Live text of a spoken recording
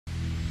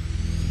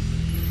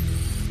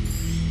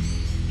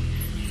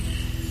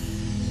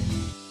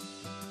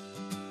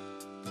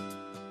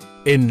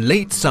In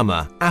late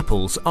summer,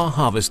 apples are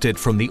harvested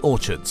from the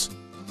orchards.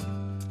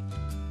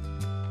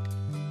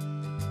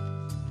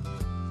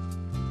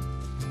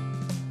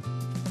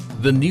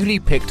 The newly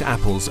picked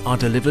apples are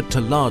delivered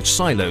to large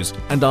silos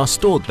and are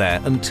stored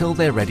there until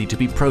they're ready to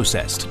be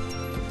processed.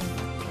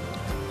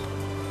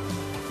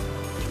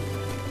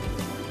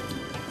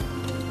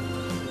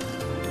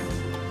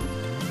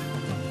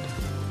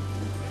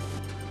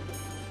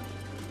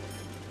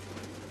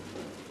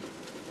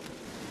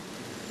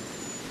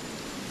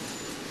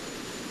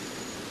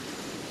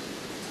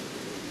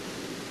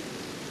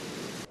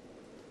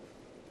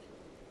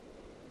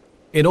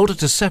 In order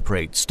to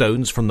separate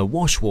stones from the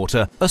wash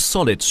water, a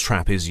solids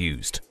trap is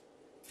used.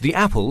 The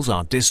apples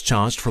are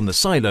discharged from the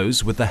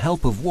silos with the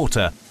help of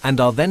water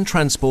and are then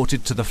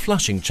transported to the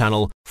flushing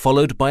channel,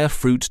 followed by a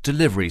fruit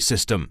delivery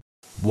system.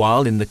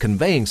 While in the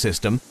conveying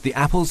system, the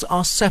apples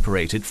are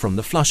separated from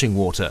the flushing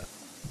water.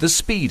 The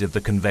speed of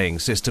the conveying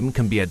system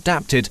can be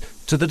adapted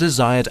to the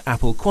desired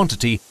apple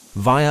quantity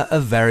via a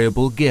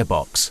variable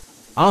gearbox.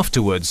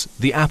 Afterwards,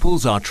 the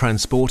apples are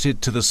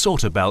transported to the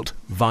sorter belt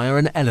via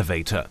an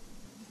elevator.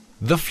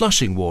 The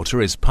flushing water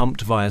is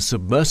pumped via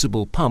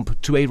submersible pump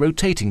to a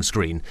rotating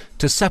screen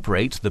to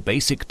separate the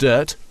basic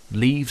dirt,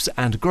 leaves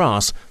and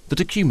grass that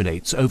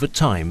accumulates over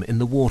time in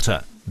the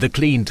water. The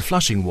cleaned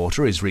flushing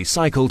water is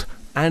recycled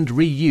and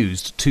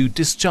reused to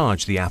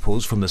discharge the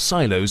apples from the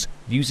silos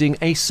using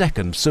a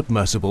second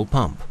submersible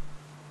pump.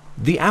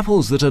 The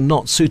apples that are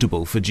not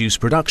suitable for juice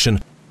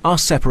production are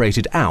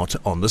separated out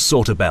on the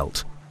sorter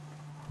belt.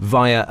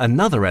 Via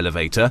another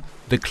elevator,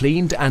 the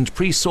cleaned and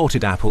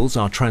pre-sorted apples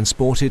are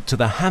transported to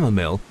the hammer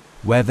mill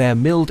where they're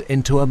milled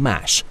into a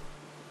mash.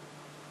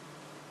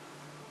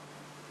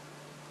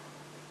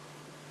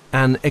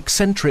 An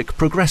eccentric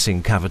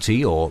progressing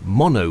cavity or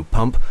mono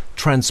pump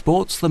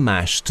transports the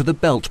mash to the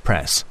belt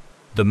press.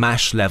 The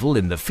mash level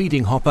in the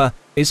feeding hopper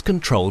is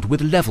controlled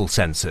with level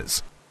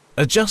sensors.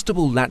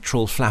 Adjustable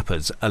lateral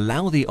flappers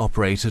allow the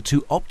operator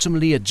to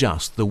optimally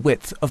adjust the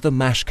width of the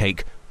mash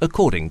cake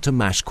according to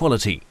mash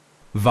quality.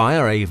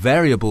 Via a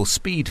variable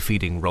speed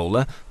feeding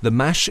roller, the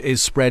mash is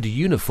spread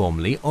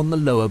uniformly on the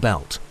lower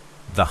belt.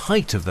 The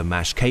height of the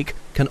mash cake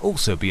can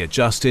also be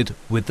adjusted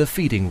with the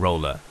feeding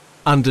roller.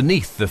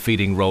 Underneath the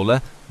feeding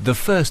roller, the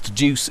first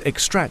juice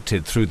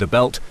extracted through the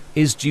belt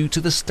is due to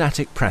the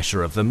static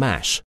pressure of the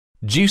mash.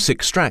 Juice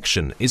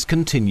extraction is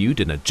continued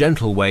in a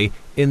gentle way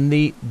in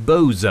the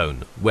bow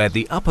zone where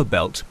the upper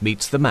belt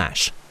meets the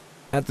mash.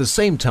 At the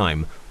same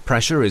time,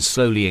 pressure is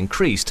slowly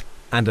increased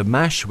and a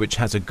mash which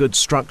has a good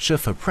structure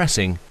for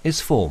pressing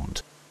is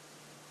formed.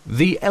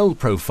 The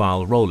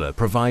L-profile roller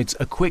provides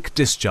a quick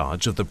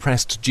discharge of the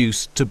pressed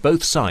juice to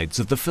both sides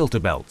of the filter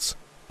belts.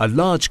 A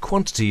large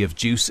quantity of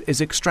juice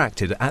is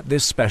extracted at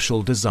this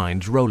special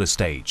designed roller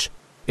stage.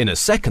 In a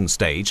second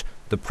stage,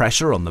 the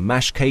pressure on the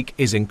mash cake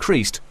is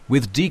increased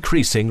with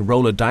decreasing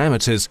roller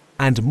diameters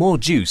and more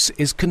juice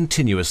is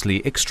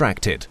continuously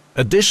extracted.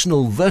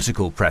 Additional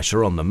vertical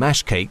pressure on the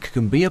mash cake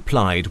can be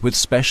applied with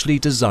specially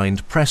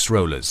designed press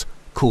rollers,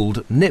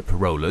 called nip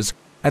rollers,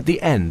 at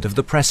the end of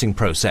the pressing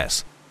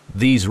process.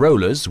 These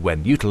rollers,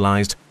 when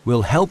utilized,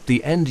 will help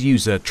the end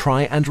user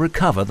try and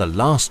recover the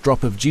last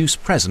drop of juice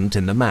present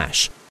in the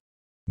mash.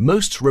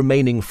 Most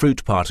remaining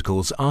fruit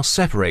particles are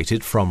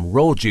separated from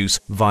raw juice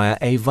via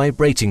a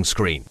vibrating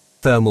screen.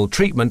 Thermal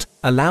treatment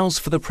allows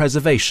for the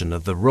preservation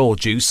of the raw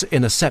juice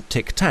in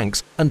aseptic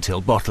tanks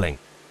until bottling.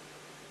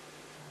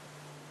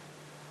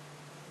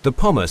 The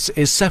pomace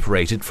is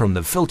separated from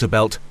the filter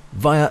belt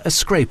via a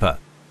scraper.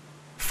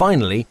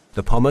 Finally,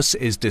 the pomace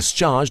is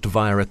discharged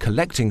via a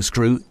collecting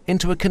screw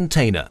into a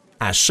container,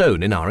 as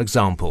shown in our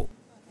example.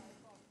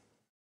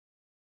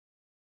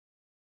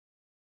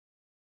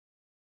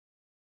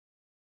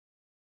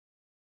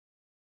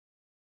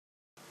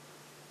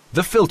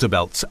 The filter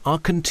belts are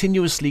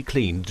continuously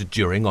cleaned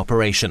during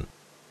operation.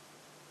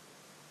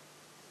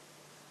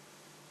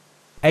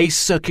 A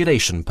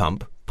circulation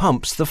pump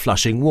pumps the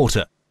flushing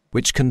water,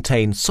 which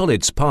contains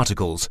solids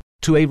particles,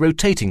 to a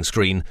rotating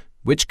screen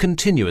which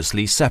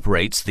continuously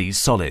separates these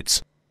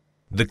solids.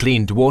 The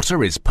cleaned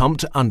water is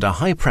pumped under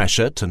high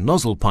pressure to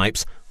nozzle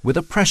pipes with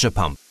a pressure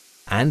pump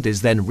and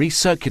is then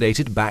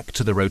recirculated back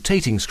to the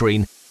rotating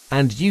screen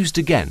and used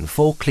again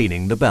for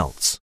cleaning the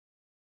belts.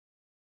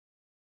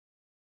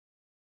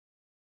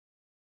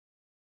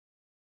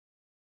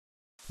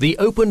 The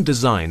open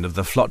design of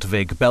the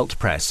Flottweg belt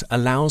press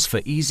allows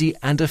for easy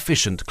and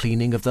efficient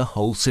cleaning of the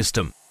whole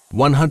system.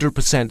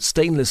 100%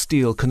 stainless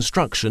steel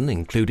construction,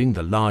 including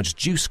the large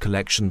juice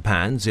collection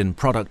pans in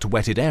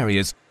product-wetted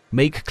areas,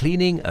 make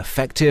cleaning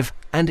effective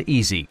and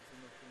easy.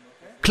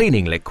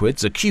 Cleaning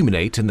liquids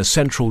accumulate in the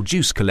central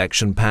juice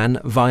collection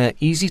pan via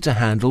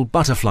easy-to-handle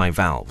butterfly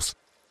valves.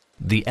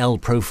 The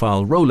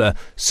L-profile roller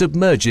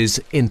submerges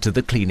into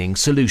the cleaning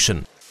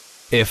solution.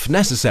 If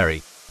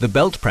necessary, the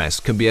belt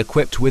press can be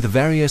equipped with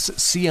various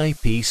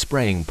CIP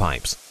spraying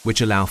pipes, which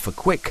allow for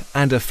quick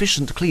and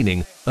efficient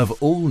cleaning of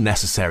all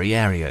necessary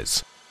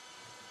areas.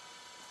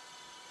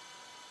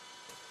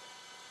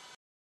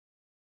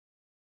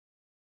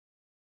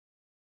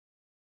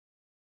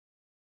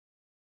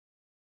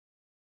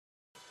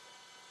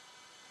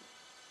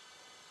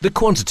 The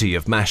quantity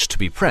of mash to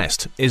be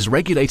pressed is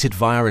regulated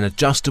via an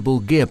adjustable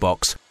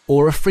gearbox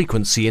or a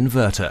frequency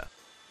inverter.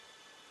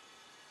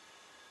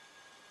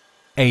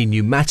 A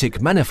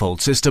pneumatic manifold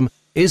system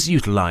is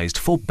utilized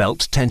for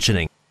belt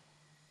tensioning.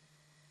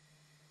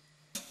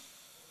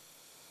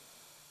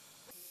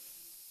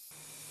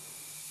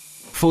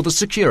 For the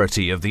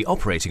security of the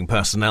operating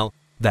personnel,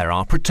 there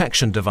are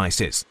protection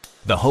devices.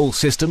 The whole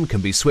system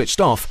can be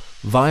switched off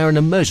via an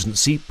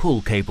emergency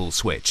pull cable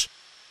switch.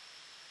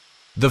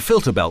 The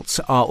filter belts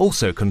are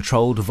also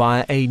controlled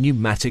via a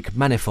pneumatic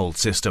manifold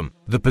system.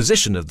 The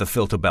position of the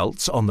filter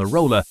belts on the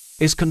roller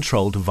is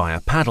controlled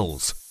via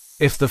paddles.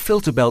 If the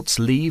filter belts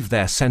leave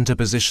their center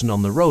position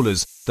on the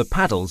rollers, the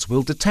paddles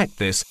will detect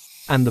this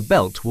and the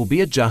belt will be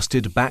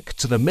adjusted back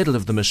to the middle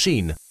of the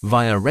machine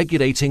via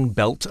regulating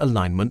belt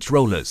alignment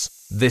rollers.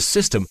 This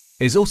system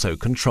is also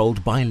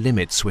controlled by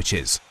limit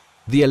switches.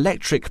 The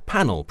electric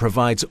panel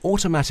provides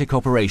automatic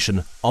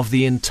operation of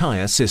the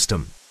entire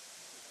system.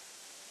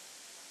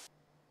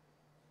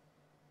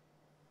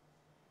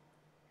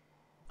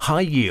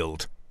 High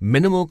yield,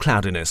 minimal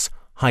cloudiness,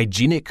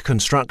 hygienic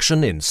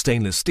construction in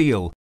stainless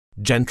steel,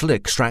 gentle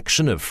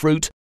extraction of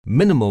fruit,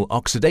 minimal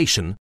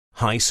oxidation,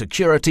 high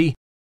security,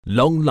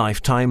 long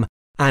lifetime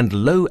and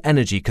low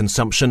energy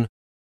consumption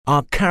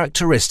are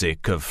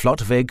characteristic of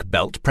Flottweg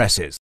belt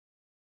presses.